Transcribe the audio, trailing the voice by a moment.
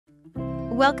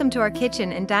Welcome to our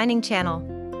kitchen and dining channel.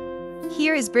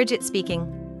 Here is Bridget speaking.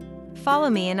 Follow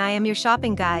me and I am your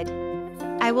shopping guide.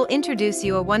 I will introduce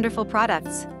you a wonderful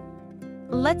products.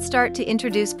 Let's start to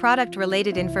introduce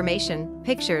product-related information,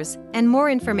 pictures, and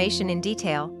more information in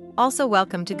detail. Also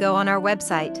welcome to go on our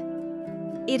website.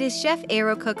 It is Chef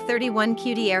Airocook 31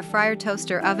 QD Air Fryer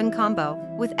Toaster Oven Combo,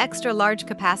 with extra large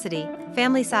capacity,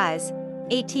 family size,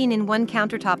 18-in-1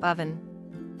 countertop oven.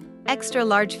 Extra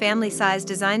large family size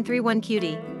design 31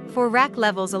 QD. 4 rack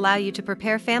levels allow you to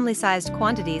prepare family-sized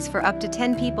quantities for up to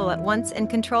 10 people at once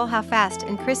and control how fast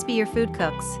and crispy your food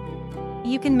cooks.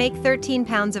 You can make 13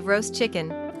 pounds of roast chicken,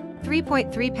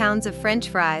 3.3 pounds of French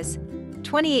fries,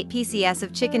 28 PCS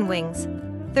of chicken wings,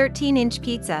 13-inch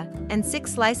pizza, and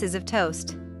 6 slices of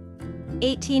toast.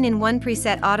 18-in-1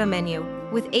 preset auto menu.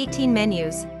 With 18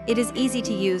 menus, it is easy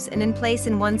to use and in place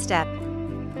in one step.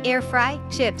 Air fry,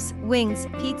 chips, wings,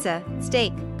 pizza,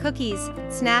 steak, cookies,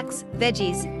 snacks,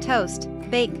 veggies, toast,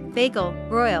 bake, bagel,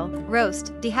 broil,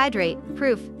 roast, dehydrate,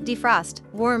 proof, defrost,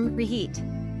 warm, reheat.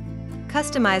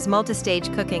 Customize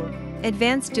multistage cooking.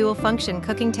 Advanced dual-function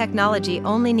cooking technology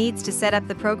only needs to set up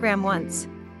the program once.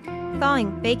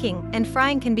 Thawing, baking, and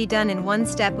frying can be done in one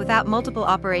step without multiple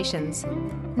operations.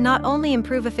 Not only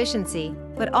improve efficiency,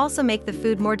 but also make the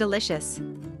food more delicious.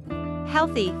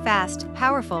 Healthy, fast,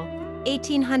 powerful.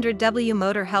 1800W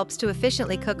motor helps to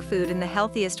efficiently cook food in the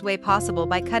healthiest way possible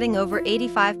by cutting over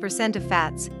 85% of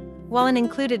fats, while an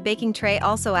included baking tray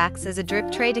also acts as a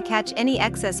drip tray to catch any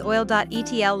excess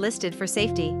oil.ETL listed for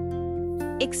safety.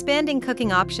 Expanding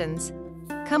cooking options.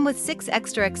 Come with 6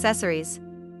 extra accessories.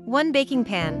 1 baking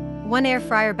pan, 1 air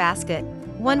fryer basket,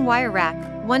 1 wire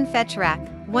rack, 1 fetch rack,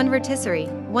 1 rotisserie,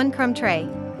 1 crumb tray.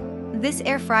 This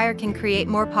air fryer can create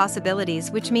more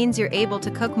possibilities, which means you're able to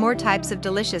cook more types of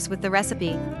delicious with the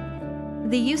recipe.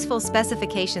 The useful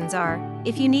specifications are: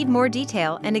 if you need more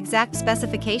detail and exact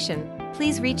specification,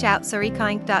 please reach out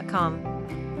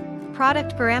sarikink.com.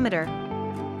 Product parameter.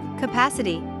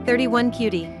 Capacity, 31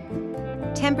 QD.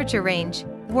 Temperature range,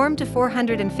 warm to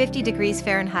 450 degrees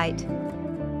Fahrenheit.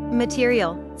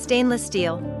 Material, stainless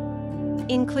steel.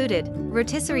 Included,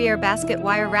 rotisserie air basket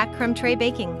wire rack crumb tray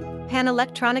baking, pan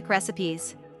electronic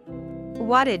recipes.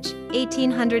 Wattage,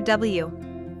 1800W.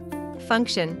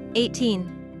 Function, 18.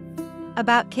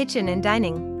 About kitchen and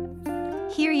dining.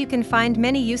 Here you can find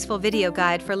many useful video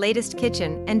guide for latest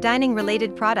kitchen and dining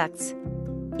related products.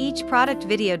 Each product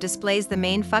video displays the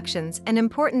main functions and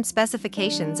important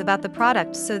specifications about the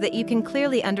product so that you can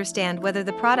clearly understand whether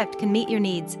the product can meet your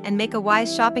needs and make a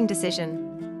wise shopping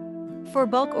decision. For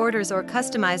bulk orders or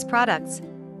customized products,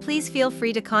 please feel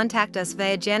free to contact us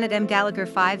via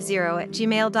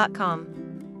janetmgallagher50@gmail.com.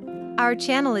 Our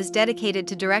channel is dedicated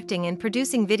to directing and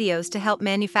producing videos to help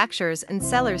manufacturers and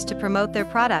sellers to promote their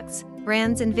products,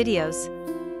 brands and videos.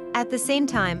 At the same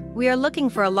time, we are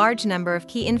looking for a large number of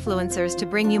key influencers to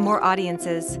bring you more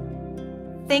audiences.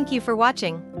 Thank you for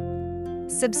watching.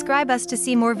 Subscribe us to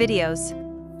see more videos.